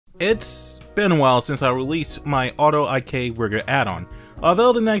It's been a while since I released my Face Rigger Addon.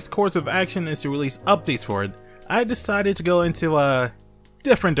 Although the next course of action is to release updates for it, I decided to go into a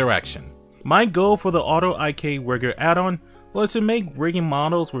different direction. My goal for the Face Rigger Addon was to make rigging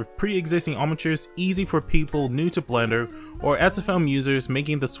models with pre-existing armatures easy for people new to Blender or SFM users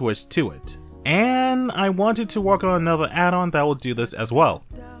making the switch to it. And I wanted to work on another add-on that will do this as well.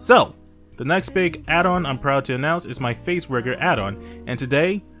 So, the next big add-on I'm proud to announce is my Face Rigger Addon, and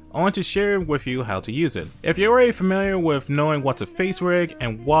today I want to share with you how to use it. If you're already familiar with knowing what's a face rig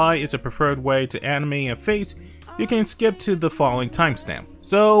and why it's a preferred way to animate a face, you can skip to the following timestamp.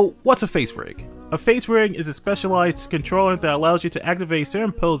 So, what's a face rig? A face rig is a specialized controller that allows you to activate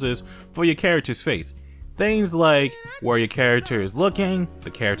certain poses for your character's face. Things like where your character is looking,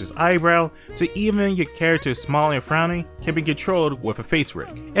 the character's eyebrow, to even your character's smiling or frowning can be controlled with a face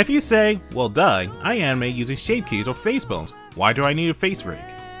rig. If you say, well duh, I animate using shape keys or face bones, why do I need a face rig?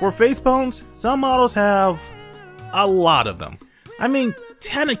 For face bones, some models have a lot of them. I mean,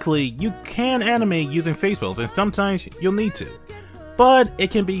 technically, you can animate using face bones and sometimes you'll need to. But it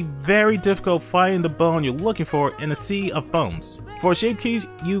can be very difficult finding the bone you're looking for in a sea of bones. For shape keys,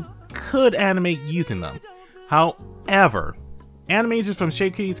 you could animate using them. However, animations from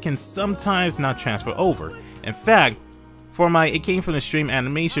shape keys can sometimes not transfer over. In fact, for my It Came From The Stream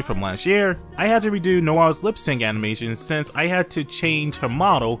animation from last year, I had to redo Noir's lip sync animation since I had to change her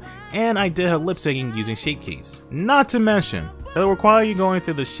model and I did her lip syncing using shape keys. Not to mention, it'll require you going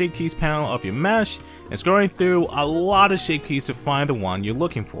through the shape keys panel of your mesh and scrolling through a lot of shape keys to find the one you're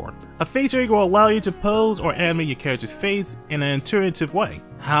looking for. A face rig will allow you to pose or animate your character's face in an intuitive way.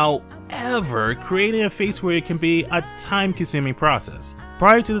 However, creating a face rig can be a time-consuming process.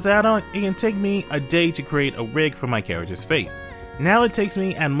 Prior to this add-on, it can take me a day to create a rig for my character's face. Now it takes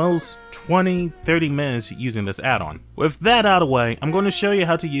me at most 20-30 minutes using this add-on. With that out of the way, I'm going to show you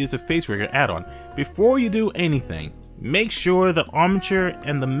how to use the Face Rigger add-on. Before you do anything, make sure the armature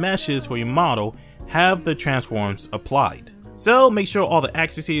and the meshes for your model have the transforms applied. So make sure all the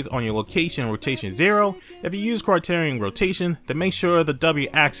axes on your location rotation is 0. If you use criterion rotation, then make sure the W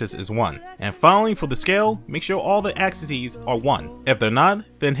axis is 1. And finally, for the scale, make sure all the axes are 1. If they're not,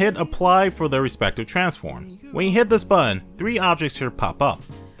 then hit apply for their respective transforms. When you hit this button, 3 objects should pop up.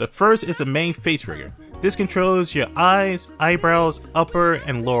 The first is the main face rigger. This controls your eyes, eyebrows, upper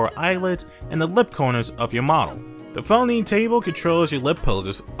and lower eyelids, and the lip corners of your model. The phone table controls your lip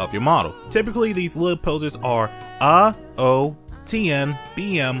poses of your model. Typically, these lip poses are A, O, TN,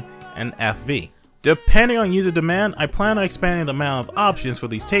 BM, and FV. Depending on user demand, I plan on expanding the amount of options for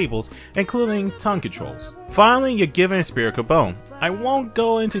these tables, including tongue controls. Finally, you're given a spherical bone. I won't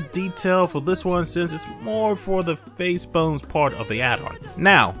go into detail for this one since it's more for the face bones part of the add-on.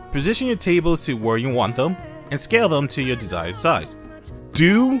 Now, position your tables to where you want them, and scale them to your desired size.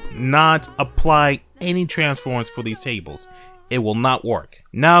 Do not apply any transforms for these tables. It will not work.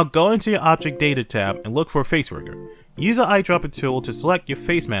 Now go into your Object Data tab and look for Face Rigger. Use the eyedropper tool to select your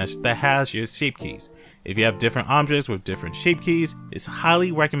face mesh that has your shape keys. If you have different objects with different shape keys, it's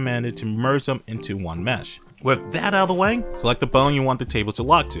highly recommended to merge them into one mesh. With that out of the way, select the bone you want the table to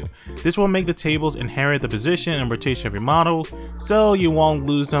lock to. This will make the tables inherit the position and rotation of your model, so you won't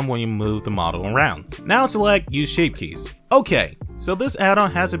lose them when you move the model around. Now select Use Shape Keys. Okay, so this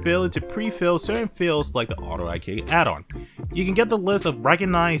add-on has the ability to pre-fill certain fields like the Face add-on. You can get the list of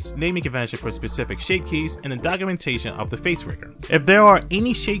recognized naming convention for specific shape keys in the documentation of the Face Rigger. If there are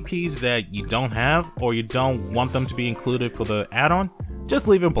any shape keys that you don't have or you don't want them to be included for the add-on, just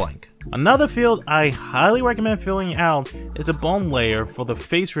leave it blank. Another field I highly recommend filling out is a bone layer for the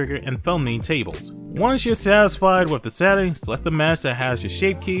Face Rigger and thumbnail tables. Once you're satisfied with the settings, select the mesh that has your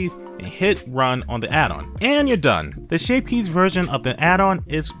shape keys and hit run on the add-on. And you're done. The shape keys version of the add-on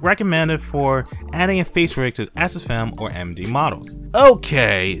is recommended for adding a face rig to SFM or MD models.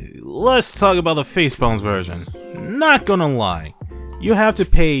 Okay, let's talk about the face bones version. Not gonna lie, you have to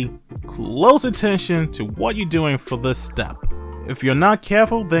pay close attention to what you're doing for this step. If you're not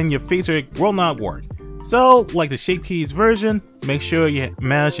careful, then your face rig will not work. So, like the shape keys version, make sure your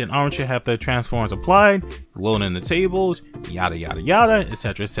mesh and armature have the transforms applied, load in the tables, yada yada yada,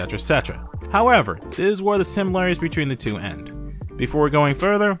 etc etc etc. However, this is where the similarities between the two end. Before going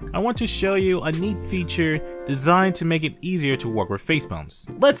further, I want to show you a neat feature designed to make it easier to work with face bones.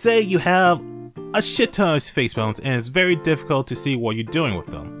 Let's say you have a shit ton of face bones and it's very difficult to see what you're doing with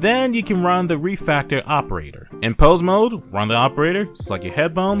them. Then you can run the Refactor Operator. In pose mode, run the operator, select your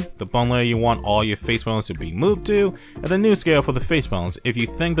head bone, the bone layer you want all your face bones to be moved to, and the new scale for the face bones if you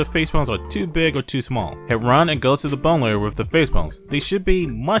think the face bones are too big or too small. Hit run and go to the bone layer with the face bones. They should be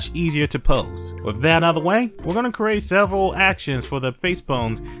much easier to pose. With that out of the way, we're going to create several actions for the face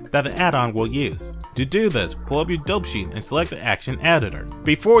bones that the add-on will use. To do this, pull up your dope sheet and select the action editor.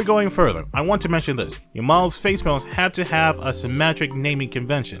 Before we go any further, I want to mention this. Your model's face bones have to have a symmetric naming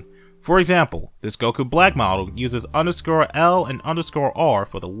convention. For example, this Goku Black model uses _L and _R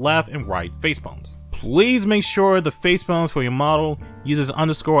for the left and right face bones. Please make sure the face bones for your model uses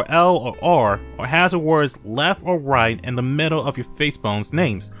 _L or R or has the words left or right in the middle of your face bones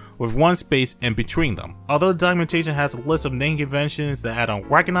names with one space in between them. Although the documentation has a list of name conventions that add-on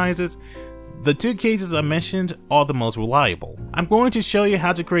recognizes, the two cases I mentioned are the most reliable. I'm going to show you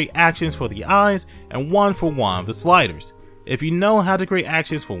how to create actions for the eyes and one for one of the sliders. If you know how to create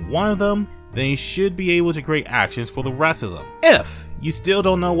actions for one of them, then you should be able to create actions for the rest of them. If you still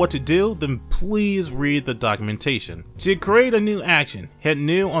don't know what to do, then please read the documentation. To create a new action, hit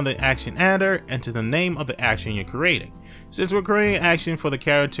new on the action editor and to the name of the action you're creating. Since we're creating an action for the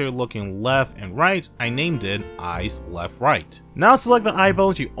character looking left and right, I named it Eyes Left Right. Now select the eye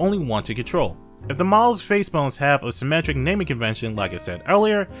bones you only want to control. If the model's face bones have a symmetric naming convention like I said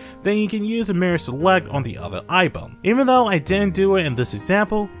earlier, then you can use a mirror select on the other eye bone. Even though I didn't do it in this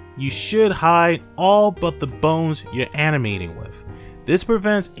example, you should hide all but the bones you're animating with. This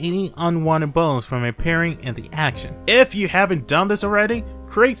prevents any unwanted bones from appearing in the action. If you haven't done this already,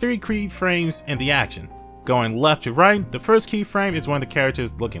 create 3 keyframes in the action. Going left to right, the first keyframe is when the character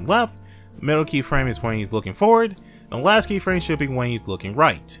is looking left, the middle keyframe is when he's looking forward, and the last keyframe should be when he's looking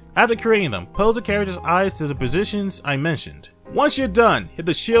right. After creating them, pose the character's eyes to the positions I mentioned. Once you're done, hit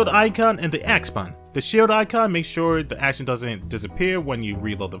the shield icon and the X button. The shield icon makes sure the action doesn't disappear when you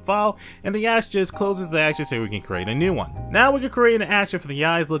reload the file, and the X just closes the action so we can create a new one. Now we can create an action for the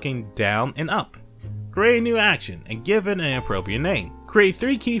eyes looking down and up. Create a new action and give it an appropriate name. Create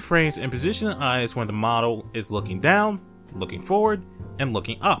 3 keyframes and position the eyes when the model is looking down, looking forward, and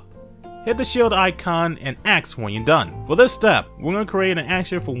looking up. Hit the shield icon and X when you're done. For this step, we're going to create an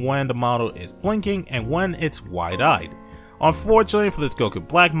action for when the model is blinking and when it's wide-eyed. Unfortunately for this Goku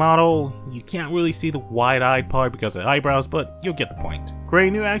Black model, you can't really see the wide-eyed part because of the eyebrows, but you'll get the point. Create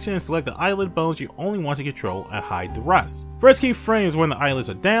a new action and select the eyelid bones you only want to control and hide the rest. First keyframe is when the eyelids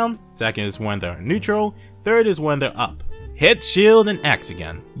are down, second is when they're neutral, third is when they're up. Hit shield and X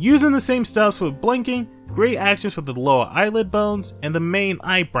again. Using the same steps for blinking, create actions for the lower eyelid bones and the main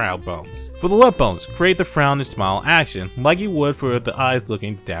eyebrow bones. For the lip bones, create the frown and smile action like you would for the eyes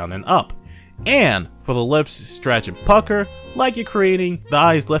looking down and up. And for the lips, stretch and pucker like you're creating the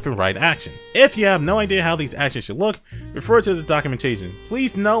eyes left and right action. If you have no idea how these actions should look, refer to the documentation.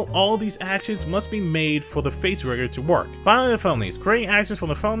 Please note all these actions must be made for the face rigger to work. Finally, the phonies. Creating actions from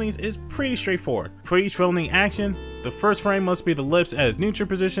the phonies is pretty straightforward. For each phony action, the first frame must be the lips at its neutral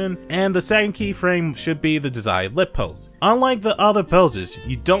position, and the second keyframe should be the desired lip pose. Unlike the other poses,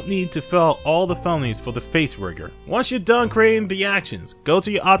 you don't need to fill out all the phonies for the face rigger. Once you're done creating the actions, go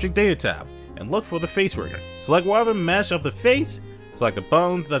to your Object Data tab and look for the face rigger. Select whatever mesh of the face, select the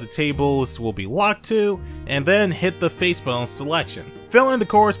bone that the tables will be locked to, and then hit the face bone selection. Fill in the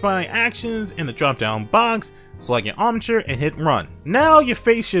corresponding actions in the drop down box, select your armature and hit run. Now your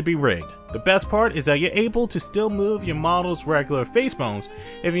face should be rigged. The best part is that you're able to still move your model's regular face bones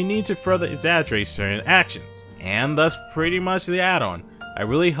if you need to further exaggerate certain actions. And that's pretty much the add-on. I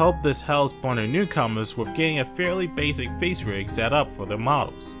really hope this helps Bonner newcomers with getting a fairly basic face rig set up for their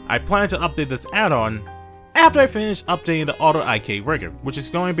models. I plan to update this add-on after I finish updating the Auto IK rigger, which is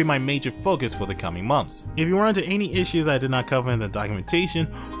going to be my major focus for the coming months. If you run into any issues I did not cover in the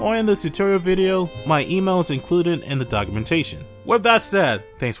documentation or in this tutorial video, my email is included in the documentation. With that said,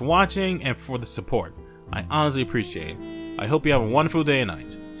 thanks for watching and for the support. I honestly appreciate it. I hope you have a wonderful day and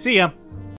night. See ya!